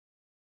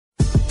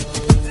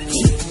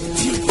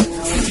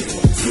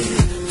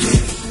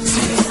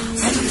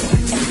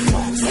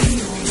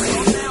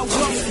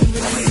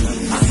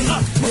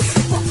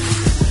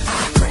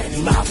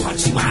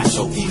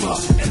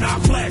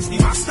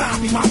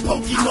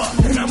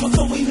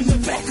throw him in the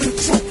back of the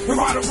trunk and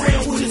ride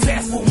around with his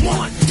ass for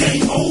one.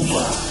 Game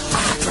over.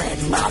 I grab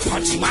him, I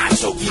punch him, I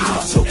choke him,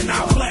 and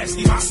I blast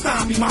him, I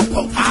stomp him, I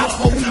poke him,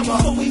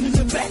 I throw him in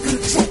the back of the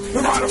trunk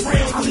and ride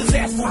around with his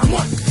ass for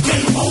one.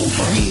 Game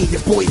over. Yeah,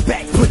 your boy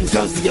back putting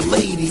guns to your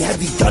lady.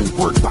 Heavy gun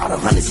work, about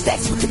 100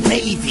 stacks with the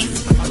Navy.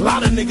 A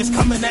lot of niggas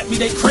coming at me,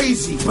 they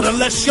crazy. But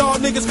unless y'all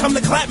niggas come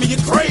to clap me,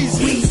 you're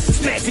crazy. We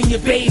snatching your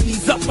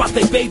babies up out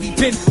they baby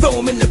bin. Throw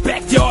them in the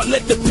backyard,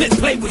 let the pit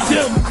play with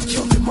them. I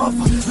killed your mother,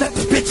 let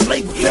the bitch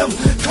lay with them.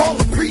 Call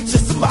the preacher,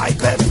 somebody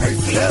better pray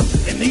for them.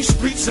 In these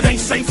streets, it ain't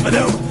safe for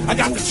them. I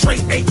got the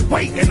trait 8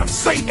 weight, and I'm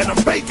safe, and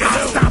I'm baking I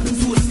them. stomp him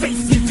to his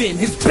face, give in,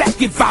 his back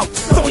give out.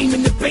 Throw him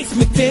in the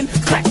basement, then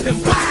clap him.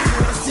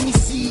 Send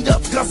his seed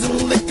up,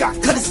 guzzling lick, I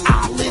cut his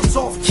eyelids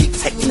off, keep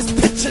taking his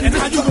picture. And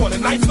how you want a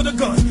knife for the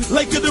gun?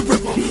 Lake of the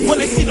river. When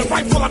they see the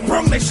rifle I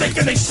brung, they shake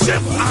and they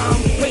shiver.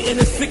 I'm waiting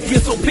to sick you,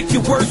 so pick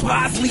your words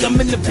wisely. I'm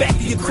in the back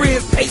of your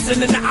crib,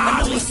 pacing in the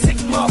alley. Sick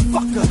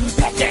motherfucker,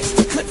 pack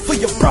extra clip for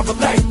your brother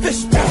like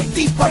fish down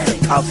deep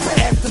undercover.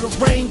 After the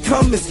rain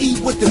come, it's E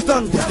with the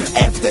thunder.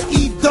 After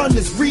E done,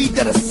 it's read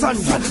that a sun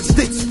run.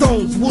 Sticks,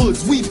 stones,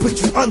 woods, we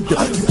put you under.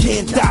 You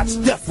can't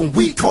dodge death when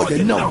we call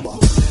your number.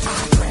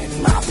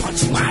 I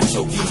punch him, I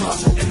choke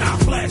him, and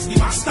I blast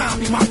him, I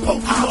stomp him, I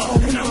poke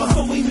him, and I'ma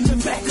throw him in the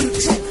back of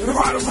the trunk and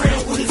ride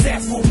around with his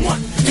ass for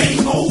one.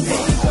 Game over.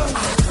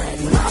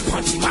 I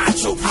punch him, I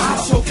choke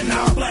him, and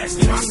I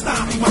blast him, I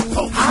stomp him, I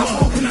poke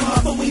him, and I'ma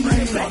throw him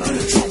in the back of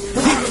the trunk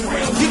and ride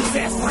around with his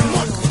ass for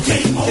one.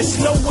 Game over. There's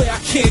nowhere I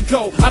can't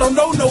go. I don't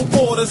know no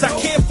borders. I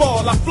can't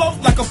fall. I float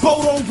like a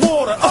boat on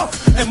water.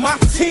 And my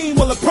team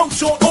will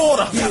approach your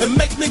order and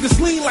make niggas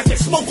lean like they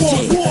smoke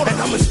on water.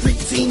 And I'm a street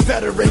team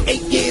veteran,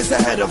 8 years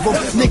ahead of them.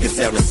 Niggas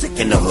sounding sick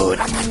in the hood,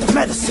 I got the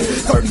medicine.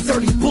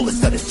 30 bullets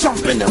that is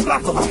jumping and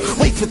level.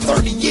 Wait for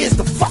 30 years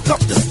to fuck up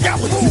the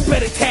skeleton. You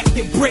better tap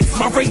them bricks,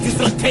 my rage is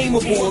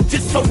untamable. I'm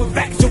just so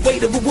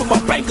infatuated with what my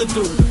banker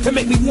do. It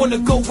make me wanna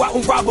go out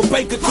and rob a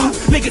bank or two.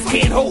 Niggas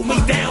can't hold me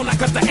down, I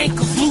got the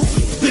ankles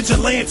loose.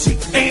 Vigilante,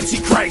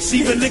 antichrist,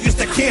 even niggas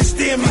that can't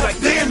stand me like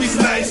damn he's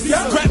nice.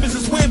 Rappers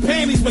is wearing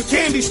panties when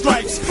candy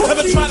stripes.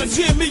 Ever try to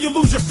cheer me, you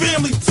lose your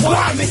family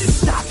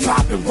twice. Stop,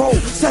 drop, and roll,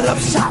 set up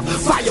shop.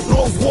 Fire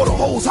blows, water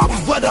holes, how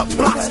we wet up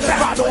blocks.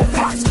 Ride on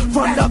blocks,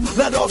 run up,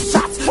 let off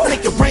shots.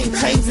 Make it rain,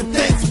 chains and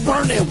things,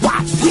 burn and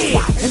watch.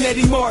 Yeah, and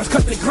Eddie Mars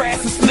cut the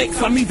grass and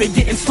snakes. I'm even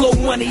getting slow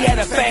money at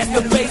a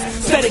faster pace.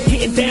 Instead of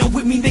getting down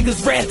with me,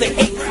 niggas rather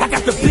hate. I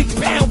got the big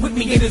pound with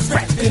me, it is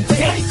wrapped in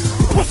tape.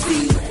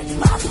 Pussy.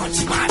 I punch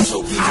him, I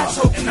choke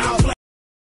him, and I'll